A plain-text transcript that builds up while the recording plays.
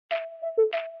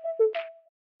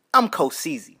I'm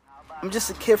COSeezy. I'm just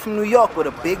a kid from New York with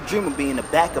a big dream of being a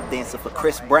backup dancer for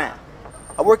Chris Brown.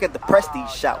 I work at the Prestiege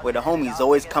shop where the homies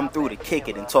always come through to kick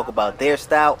it and talk about their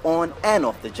style on and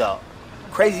off the job.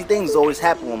 Crazy things always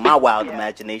happen with my wild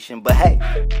imagination, but hey,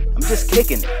 I'm just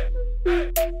kicking it.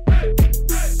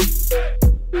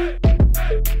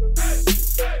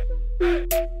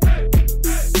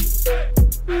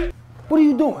 What are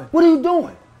you doing? What are you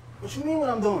doing? What you mean what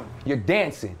I'm doing? You're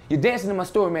dancing. You're dancing in my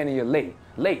story, man, and you're late.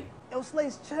 Late. Yo,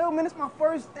 Slates, chill, man. It's my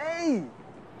first day.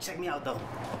 Check me out, though.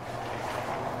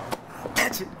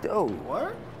 Catch it, though.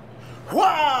 What?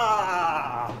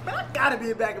 Wow! Man, I gotta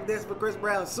be a backup dancer for Chris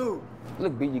Brown soon.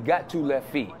 Look, B, you got 2 left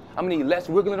feet. I'm gonna need less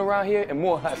wiggling around here and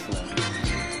more hustling.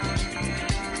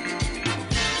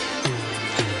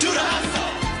 Do the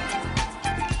hustle!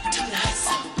 Do the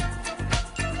hustle!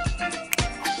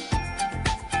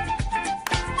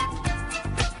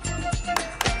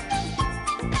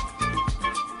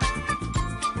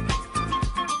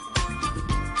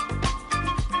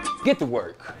 Get to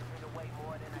work.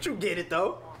 You get it,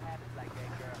 though.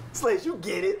 Slates, you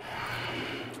get it.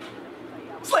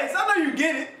 Slates, I know you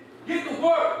get it. Get to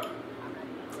work!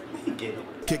 You get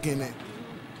it. Kicking it.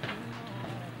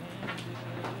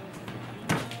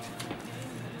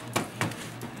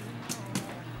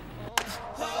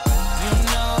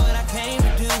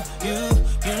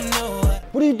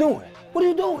 What are you doing? What are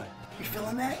you doing? You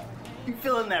feeling that? You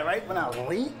feeling that, right? When I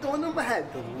leaned on them, I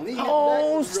had to lean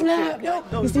Oh, back. snap, yo.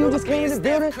 You see who just came in the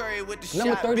building?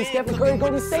 Number 30, Stephen Curry,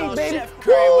 Golden State, baby.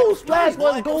 Woo, Woo, Splash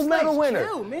was gold medal winner.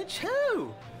 Chill, man,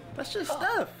 chill. That's just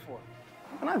stuff.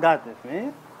 And I got this,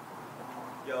 man.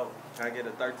 Yo, can I get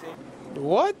a 13?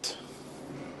 What?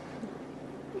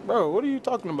 Bro, what are you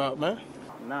talking about, man?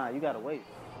 Nah, you gotta wait.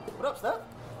 What up, Steph?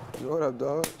 What up,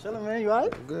 dog? Chillin', man. You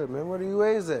alright? Good, man. Where do you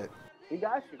raise at? We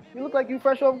got you. You look like you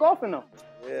fresh off golfing, though.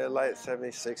 Yeah, like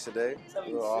 76 today. A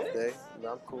little off day.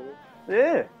 But I'm cool.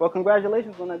 Yeah. Well,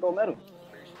 congratulations on that gold medal.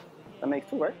 That makes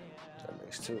 2, right? That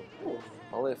makes 2.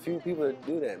 Only a few people that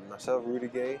do that. Myself, Rudy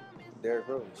Gay, Derrick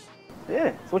Rose.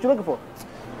 Yeah. So what you looking for?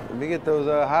 Let me get those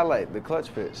highlight, the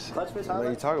clutch pits. Clutch pits I know you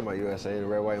highlights? talking about USA, the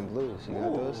red, white, and blues. You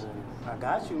got those? I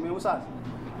got you, man. What size?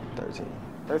 13.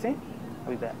 13? I'll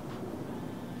be back.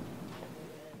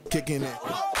 Kicking it.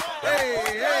 Hey,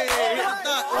 hey, hit the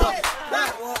thought walk,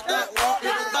 that walk,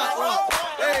 hit the thought walk.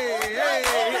 Hey, hey,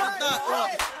 hit the thought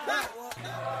walk, that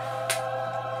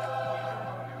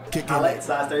walk. Kicking Highlight, it.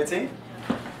 size 13.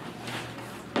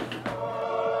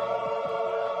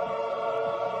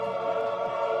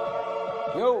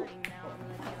 Yo.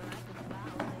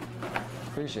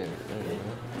 Appreciate it.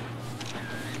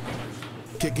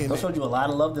 I Kicking it. showed you a lot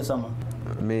of love this summer.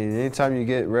 I mean, anytime you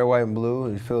get red, white, and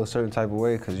blue, you feel a certain type of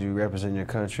way because you represent your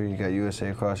country. You got USA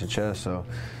across your chest, so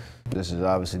this is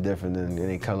obviously different than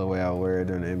any colorway I wear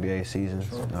during the NBA season.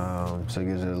 So it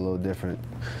gives it a little different,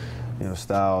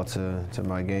 style to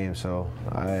my game. So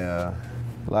a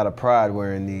lot of pride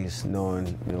wearing these, knowing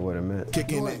what it meant. You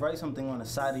Kicking always it. write something on the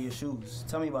side of your shoes.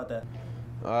 Tell me about that.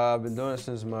 I've been doing it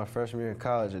since my freshman year in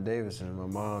college at Davidson. My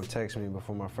mom texted me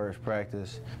before my first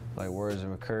practice, like words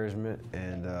of encouragement,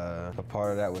 and a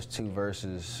part of that was 2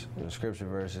 verses, scripture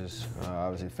verses.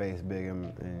 Obviously, faith big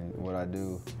in what I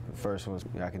do. The first one was,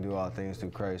 I can do all things through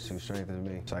Christ who strengthens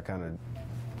me. So I kind of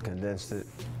condensed it,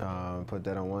 put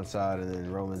that on one side, and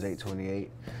then Romans 8:28,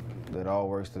 that all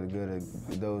works to the good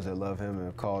of those that love him and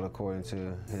are called according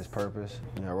to his purpose.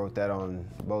 I wrote that on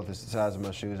both the sides of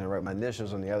my shoes and wrote my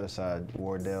initials on the other side,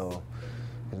 Wardell,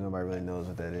 because nobody really knows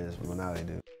what that is, but now they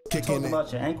do. Talk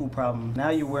about your ankle problem. Now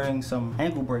you're wearing some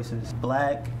ankle braces,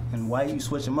 black and white. You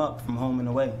switch them up from home and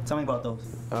away. Tell me about those.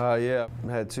 Yeah,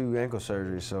 I had 2 ankle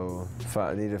surgeries, so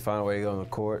I needed to find a way to go on the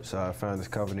court. So I found this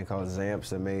company called Zamps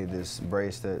that made this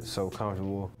brace that's so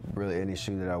comfortable. Really, any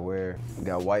shoe that I wear.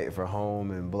 Got white for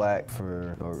home and black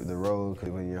for the road. Because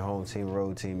when you're home team,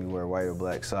 road team, you wear white or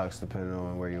black socks depending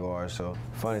on where you are. So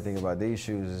funny thing about these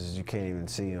shoes is you can't even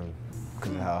see them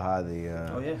because of how high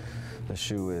the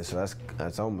shoe is. So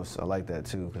that's almost, I like that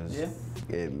too, because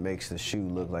it makes the shoe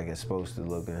look like it's supposed to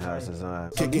look and how it's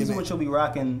designed. So these are what you'll be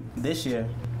rocking this year.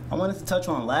 I wanted to touch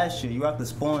on last year. You rocked the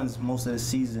Spawns most of the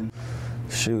season.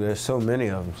 Shoot, there's so many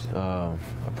of them.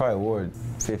 I probably wore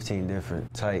 15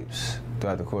 different types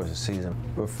throughout the course of the season.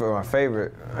 But for my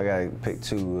favorite, I gotta pick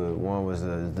 2. One was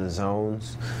the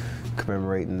zones,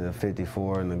 commemorating the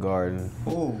 54 in the Garden.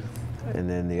 Ooh. And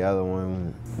then the other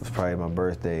one was probably my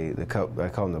birthday, I call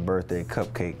them the birthday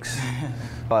cupcakes.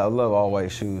 I love all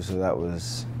white shoes, so that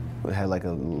was It had like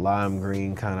a lime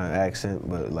green kind of accent,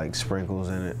 but like sprinkles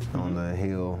in it on the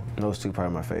heel. Those two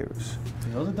probably my favorites.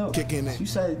 Those are dope. Kicking it. You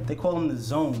said they call them the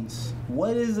zones.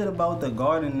 What is it about the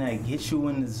garden that gets you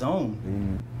in the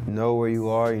zone? You know where you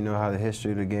are, you know how the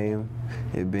history of the game,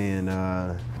 it being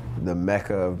the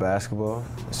mecca of basketball.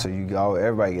 So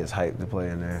everybody gets hyped to play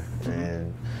in there.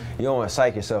 And you don't want to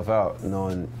psych yourself out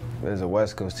knowing as a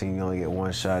West Coast team, you only get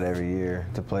one shot every year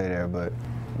to play there, but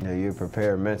you know, you're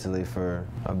prepared mentally for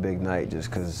a big night just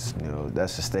because, you know,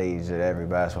 that's the stage that every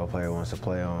basketball player wants to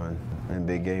play on in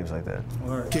big games like that.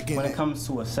 When it comes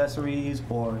to accessories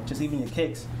or just even your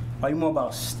kicks, are you more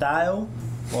about style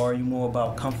or are you more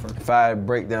about comfort? If I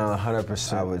break down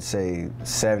 100%, I would say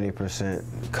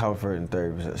 70% comfort and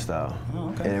 30% style. Oh,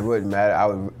 okay. And it wouldn't matter.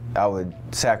 I would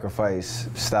sacrifice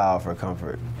style for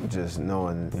comfort. Just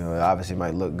knowing, you know, it obviously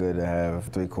might look good to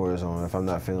have 3/4 on. If I'm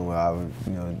not feeling well, I would,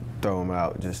 you know, throw them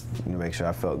out just to make sure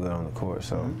I felt good on the court.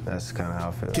 So that's kind of how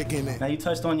I feel. Kicking it. Now you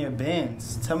touched on your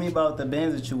bands. Tell me about the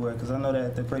bands that you wear, because I know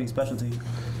that they're pretty special to you.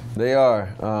 They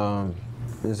are.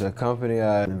 There's a company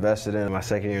I invested in my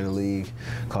second year in the league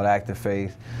called Active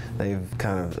Faith. They've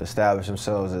kind of established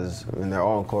themselves as in their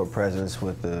on-court presence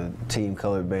with the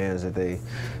team-colored bands that they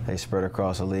spread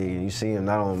across the league. And you see them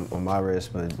not on my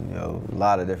wrist, but you know, a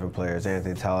lot of different players: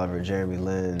 Anthony Tolliver, Jeremy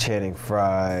Lin, Channing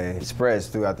Frye. It spreads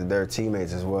throughout their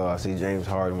teammates as well. I see James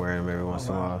Harden wearing them every once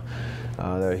in a while.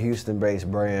 They're a Houston-based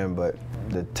brand, but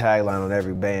the tagline on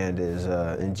every band is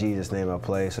 "In Jesus' name I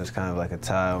play," so it's kind of like a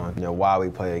tie on, you know, why we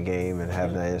play a game and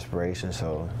having that inspiration.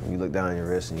 So you look down your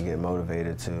wrist and you get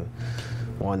motivated to,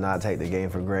 one, not take the game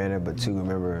for granted, but two,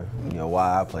 remember, you know,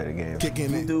 why I play the game.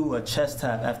 Kicking You it. do a chest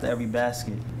tap after every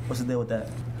basket. What's the deal with that?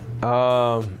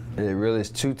 It really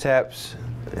is 2 taps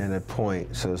and a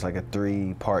point, so it's like a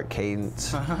 3-part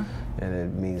cadence, and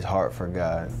it means heart for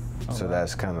God. So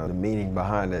that's kind of the meaning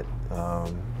behind it.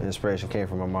 Inspiration came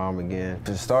from my mom again.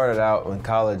 It started out in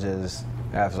college as,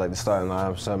 after like the starting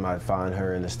line, something I'd find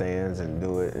her in the stands and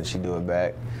do it, and she'd do it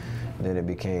back. Then it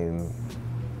became,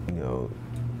 you know,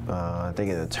 I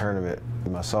think in the tournament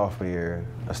in my sophomore year,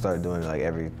 I started doing it like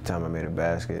every time I made a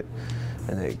basket,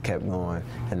 and it kept going.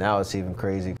 And now it's even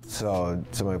crazy. Saw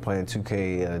somebody playing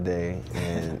 2K the other day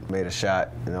and made a shot,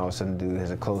 and all of a sudden dude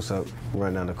has a close-up,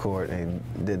 run down the court, and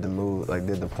did the move, like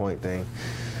did the point thing.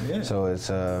 Yeah. So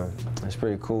it's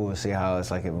pretty cool to see how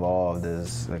it's like evolved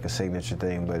as like a signature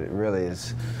thing, but it really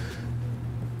is,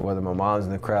 whether my mom's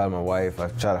in the crowd, my wife, I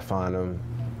try to find them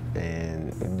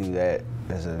and do that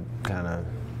as a kind of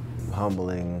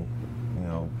humbling, you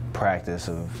know, practice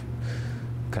of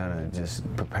kind of just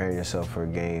preparing yourself for a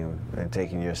game and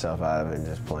taking yourself out of it and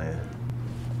just playing.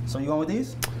 So you going with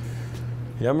these?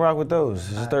 Yeah, I'm rock with those.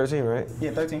 This is 13, right?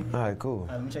 Yeah, 13. All right, cool. All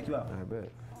right, let me check you out. I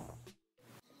bet.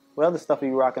 What other stuff are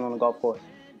you rocking on the golf course?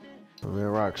 I'm gonna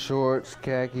rock shorts,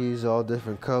 khakis, all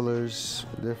different colors,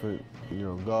 different, you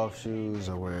know, golf shoes.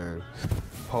 I wear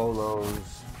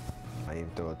polos. I even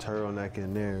throw a turtleneck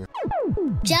in there.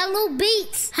 Jello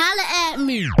Beats, holla at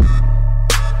me.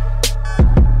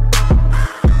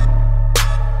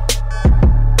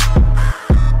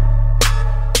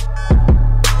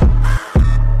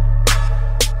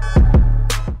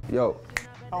 Yo,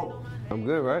 Oh, I'm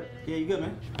good, right? yeah, you good,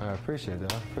 man? I appreciate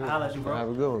that. I'll holla at you, bro. Have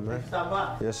a good one, man. Stop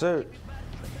by. Yes, sir.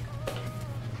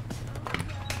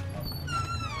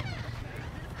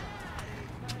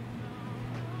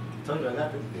 Told you I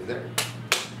got this.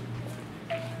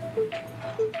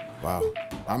 Wow.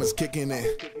 I'm just kicking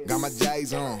it. Got my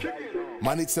J's on.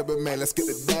 Money tipping, man. Let's get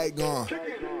the day going.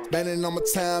 Spending all my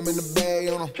time in the bay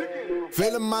on them.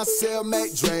 Feeling myself,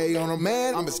 make Dre on them,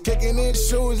 man. I'm just kicking in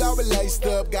shoes, all laced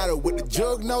up. Got it with the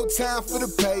jug, no time for the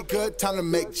pay cut. Time to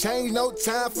make change, no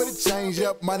time for the change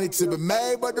up. Money to be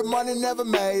made, but the money never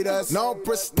made us. No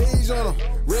prestige on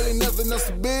them, really nothing else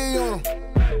to be on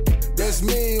them. That's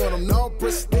me on them, no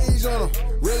prestige on them.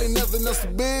 Really nothing else to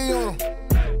be on them.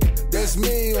 That's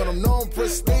me on them, no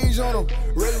prestige on them.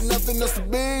 Really nothing else to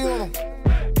be on them.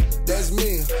 That's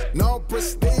me, no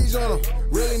prestige on them.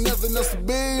 Really nothing else to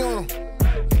be on them.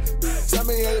 Tell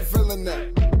me how you feeling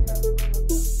that.